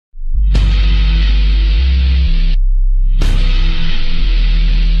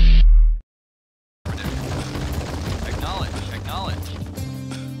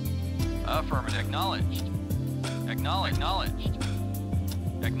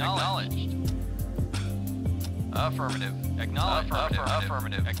Acknowledged. Affirmative. Acknowledged.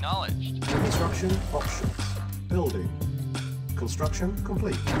 Affirmative. Acknowledged. Construction options. Building. Construction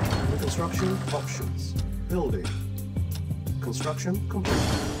complete. New construction options. Building. Construction complete.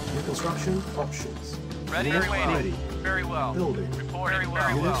 New construction options. Ready Unit and waiting. ready. Very well. Building. Reporting.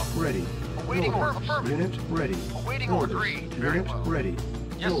 Very Unit well. ready. Awaiting order. Affirmative. Unit ready. Awaiting Building. order. Agreed. Very Unit well. ready.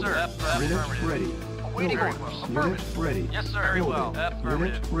 Yes, Building. sir. Unit Affirmative. ready. Awaiting Building. order. Unit Affirmative. ready. Yes, sir. Very well. Building. Affirmative.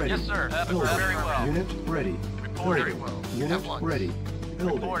 Unit ready. Yes, sir. Building. Very well. Unit ready. Reporting. Building. Well. Unit At once. ready.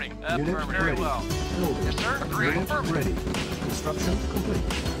 Building. Reporting. Unit Affirmative. ready. Very well. Building. Yes, sir. Agreed. Unit Affirmative. ready. Construction complete.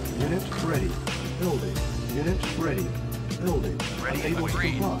 Unit ready. Building. Unit ready. Building. Ready. Unable to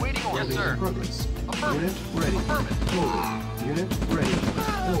Agreed. comply. Waiting order. Building Yes, sir. in progress. Affirmative. Unit ready. Affirmative. Building. Unit ready.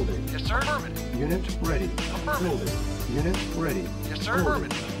 Building. Yes, sir. Affirmative. Unit ready. Affirmative. Building. Unit ready. Yes, sir. Building.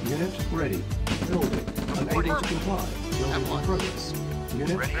 Affirmative. Unit ready. Building. Unable to comply. Building in once. progress.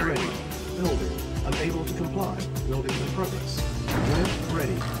 Unit Ready. ready. Building. Unable to comply. Building in progress. Unit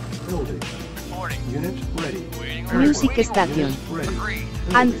ready. Building. Reporting. Unit ready. Waiting order. Music Waiting Station. Unit ready. Agreed.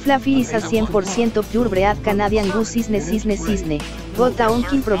 And Fluffy is a 100% purebred Canadian goose cisne. Got a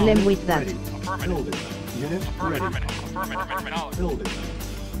onkin problem with that. Ready. Affirmative. Building. Unit ready. Affirmative. Building.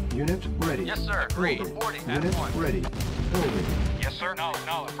 Unit ready. Yes, sir. Agreed. Building. Reporting. At Unit once. ready. Building. Yes, sir. No.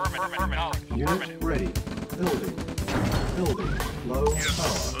 Affirmative. Unit ready. Building. Building. Low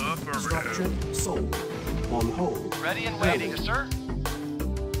power. Structure sold. On hold. Ready and waiting. Yes, sir.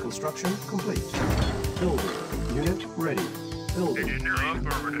 Construction complete. Building. Unit ready. Building.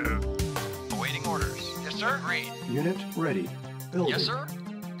 Affirmative. Awaiting orders. Yes, sir. Agreed. Unit ready. Building. Yes, sir.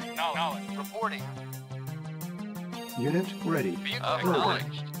 No. Reporting. Unit ready. Vehicle Building.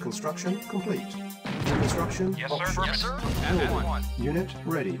 acknowledged. Construction complete. Construction Yes, sir. options. Yes, sir. Building. At once. Unit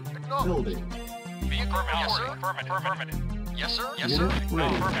ready. Acknowledged. Building. Vehicle. Yes, sir. Affirmative. Yes, sir. Yes, sir. Unit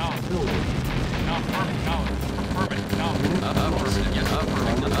ready. Building. Affirmative. Yes,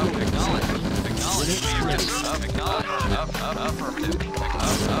 affirmative. Acknowledged. Yes, sir. Acknowledged. Affirmative.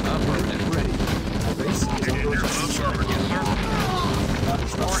 Affirmative. Ready. Base is under attack. Yes, sir.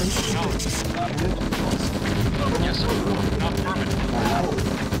 Construction complete. Unit lost. Yes, sir. Affirmative. On hold.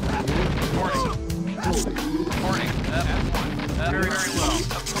 Unit lost. Building. Reporting. Very well.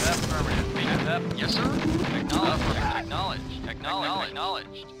 Affirmative. Yes, sir.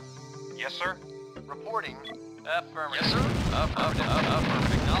 Acknowledged. Yes, sir. Reporting. Affirmative. Yes, sir. Affirmative.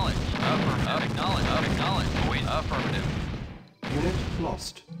 Acknowledged. Wait. Affirmative. Unit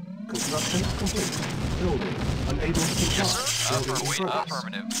lost. Construction complete. Building. Unable to comply. Yes, sir. Building in progress.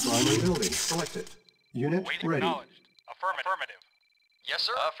 Affirmative. Primary building selected. Unit ready. Affirmative. Yes,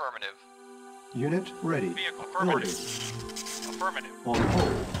 sir. Affirmative. Unit ready. Vehicle. Building. Affirmative. On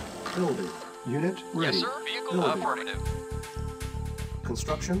hold. Building. Unit ready. Yes, sir. Vehicle. Building. Affirmative.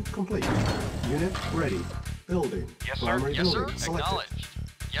 Construction complete. Unit ready. Building. Yes, sir. Primary Yes, sir. building selected. Acknowledged.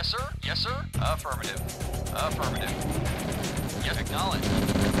 Yes, sir. Yes, sir. Affirmative. Yes, acknowledged.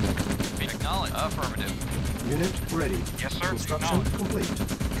 Affirmative. Unit ready. Yes, sir. Construction complete.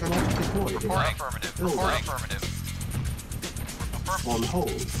 Cannot deploy here. Affirmative. Building. Affirmative. On hold.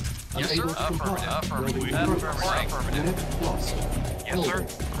 Yes, sir. Unable to comply. Affirmative. Building in progress. Affirmative. Unit lost. Yes, Building. sir.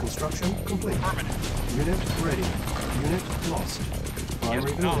 Construction complete. Affirmative. Unit ready. Unit lost.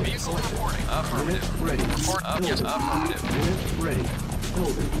 Primary building Vehicle selected. reporting. Affirmative. Unit ready. Report up. Yes, Building. affirmative. Unit ready.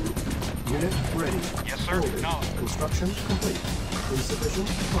 Building. Unit ready. Yes, sir. Building. Acknowledged. Construction complete. Insufficient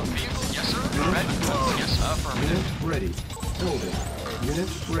funds. Vehicle. Yes, sir. Unit Ready. lost. Yes, affirmative. Unit ready. Building.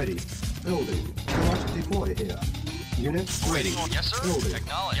 Unit ready. Building. Cannot deploy here. Unit ready. Yes, sir. Building.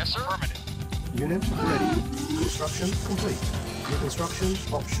 Acknowledged. Yes, sir. Affirmative. Unit ready. Construction complete. New construction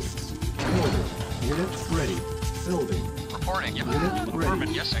options. Building. Unit ready. Building. Reporting. Yes, Unit ready.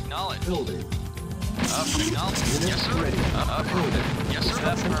 affirmative. Yes, acknowledged. Building. Acknowledged. Unit Yes, sir. ready. Affirmative. Yes, sir.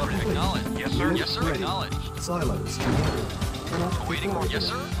 Construction Affirmative. complete. Acknowledged. Yes, sir. Unit Yes, sir. ready. Acknowledged. Silos enabled. Cannot Awaiting deploy order. Yes,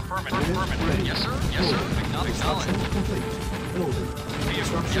 here. sir. Affirmative. Unit ready. Yes, sir. Yes, sir. Building. Construction Acknowledged. complete. Building.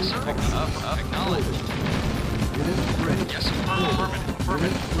 Construction Yes, sir. options. Acknowledged. Unit ready. Yes, sir. Building. Affirmative.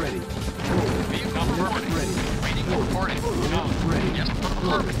 Unit ready. Building. Vehicle Unit affirmative. ready. Waiting. Building. Reporting. Unit ready. Yes,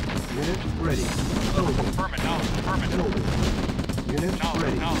 Building. Unit ready. Building. Affirmative. Building. Unit No,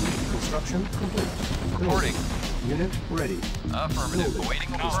 ready. no. Construction complete. Reporting. Building. Unit ready. Affirmative. Building.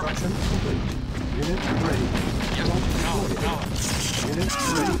 Awaiting order. Construction complete. Unit ready. Yes. Cannot deploy here. Unit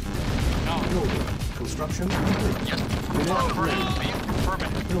ready. Building. Construction complete. Yes. Unit ready.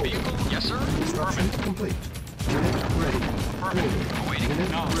 Affirmative. Building. Vehicle. Yes, sir. Construction complete. Unit ready. Building. Awaiting. Unit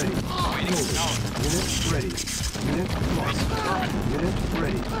ready. Awaiting. Building. Unit ready. Unit lost. Unit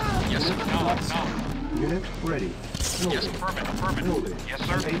ready. Yes, sir. Unit lost. Unit ready. Building. Yes, affirmative. Building. Yes,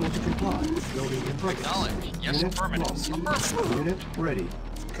 sir. Unable to comply. Building in progress. Acknowledge. Yes, Unit affirmative. lost. Affirmative. Unit ready.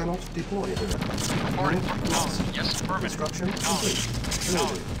 Cannot deploy here. Reporting. Unit lost. Yes, affirmative. Construction complete.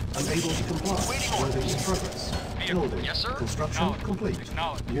 Building. Unable to comply. Waiting Building orders. in progress. Vehicle. Building. Yes, sir. Construction Acknowledge. complete.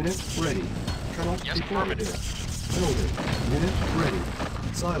 Acknowledge. Unit ready. Cannot Yes, deploy affirmative. here. Building. Unit ready.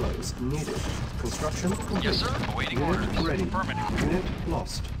 Silos needed. Construction complete. Yes, sir. Awaiting Unit orders. ready. Affirmative. Unit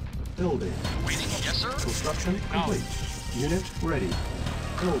lost. Building. Waiting. Yes, sir. Construction Acknowledge. complete. Unit ready.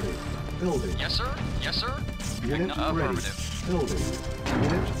 Building. Building. Yes, sir. Yes, sir. Unit ready. Affirmative. Building.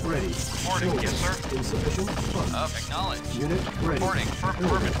 Unit ready. Reporting. Building. Yes, sir. Insufficient funds. Acknowledge. Unit ready. Reporting.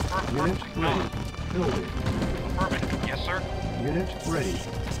 Building. Affirmative. Unit ready. Acknowledge. Building. Affirmative. Yes, sir. Unit ready.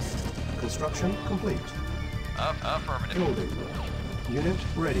 Construction complete. Affirmative. Building. Unit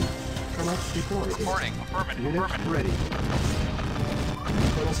ready. Cannot deploy here. Reporting. Affirmative. Unit Affirmative. ready.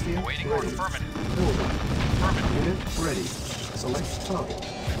 Chronosphere Awaiting ready. order. Affirmative. Building. Affirmative. Unit ready. Select target.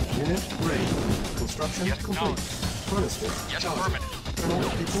 Unit ready. Construction Yes, complete. acknowledged. Chronosphere Yes, target. affirmative.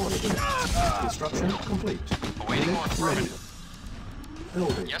 Cannot deploy here. Construction complete. Awaiting Unit order. ready. Affirmative.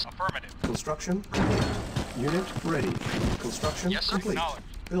 Building. Yes, affirmative. Construction complete. Unit ready. Construction Yes, sir. complete. Acknowledged.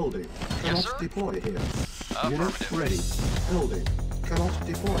 Building. Yes, Cannot sir. deploy here. Unit Affirmative. ready. Building. Cannot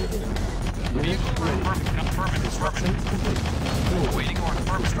deploy here. Unit Vehicle. ready. Affirmative. Construction Affirmative. complete. Building. Awaiting order.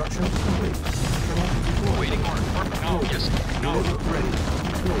 Affirmative. Construction complete. Cannot deploy Awaiting here. order. Affirmative. No. Building. Yes. Unit Acknowledged. ready.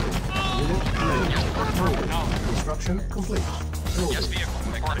 Building. Unit ready. Yes, affirmative. Building. Acknowledged. Construction complete. Building. Yes, vehicle.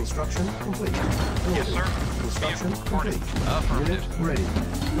 Reporting. Construction complete. Building. Yes, sir. Construction Vehicle reporting. complete. Affirmative. Unit ready.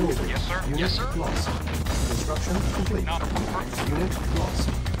 Building. Yes, sir. Unit Yes, sir. lost. Construction complete. Not affirmative. Unit lost.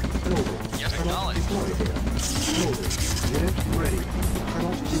 Building. Yes, Cannot acknowledged. deploy here. Building. Unit ready.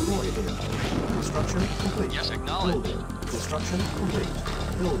 Cannot deploy here. Construction complete. Yes, acknowledged. Building. Construction complete.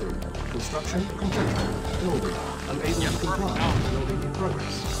 Building. Construction complete. Building. Unable Yes, to comply. affirmative. Building in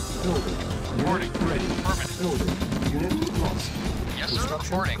progress. Building. Reporting. Unit ready. Affirmative. Building. Unit lost. Yes, sir.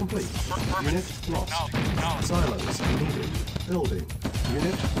 Construction Reporting. complete. Affirmative. Unit lost. Acknowledged. Silos needed. Building.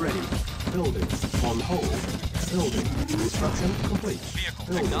 Unit ready. Building. On hold. Building. Construction complete. Vehicle.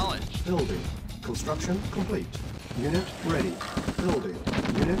 Building. Acknowledged. Building. Construction complete. Unit ready. Building.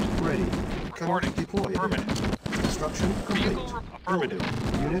 Unit ready. Cannot Reporting. deploy here. Affirmative. Construction complete. Vehicle affirmative.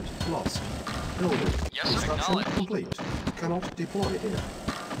 Building. Unit lost. Building. Yes, sir. Construction Acknowledged. complete. Cannot deploy here.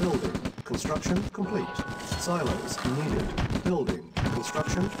 Building. Construction complete. Silos needed. Building.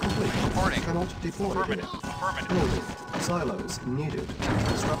 Construction complete. Reporting. Cannot deploy here. Affirmative. Affirmative. Building. Silos needed.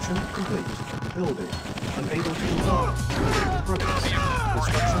 Construction complete. Building. Unable to comply. Progress.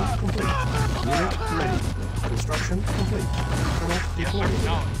 Construction complete. Unit ready. Construction complete. Cannot Yes, deploy sir. here.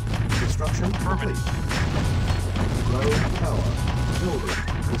 Acknowledged. Construction complete. Low power. Building.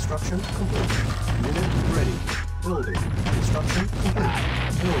 Construction complete. Unit ready. Building. Construction complete.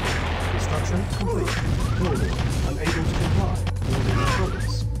 Building. Construction complete. Building. Unable to comply. Building in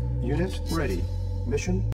progress. Unit ready. Mission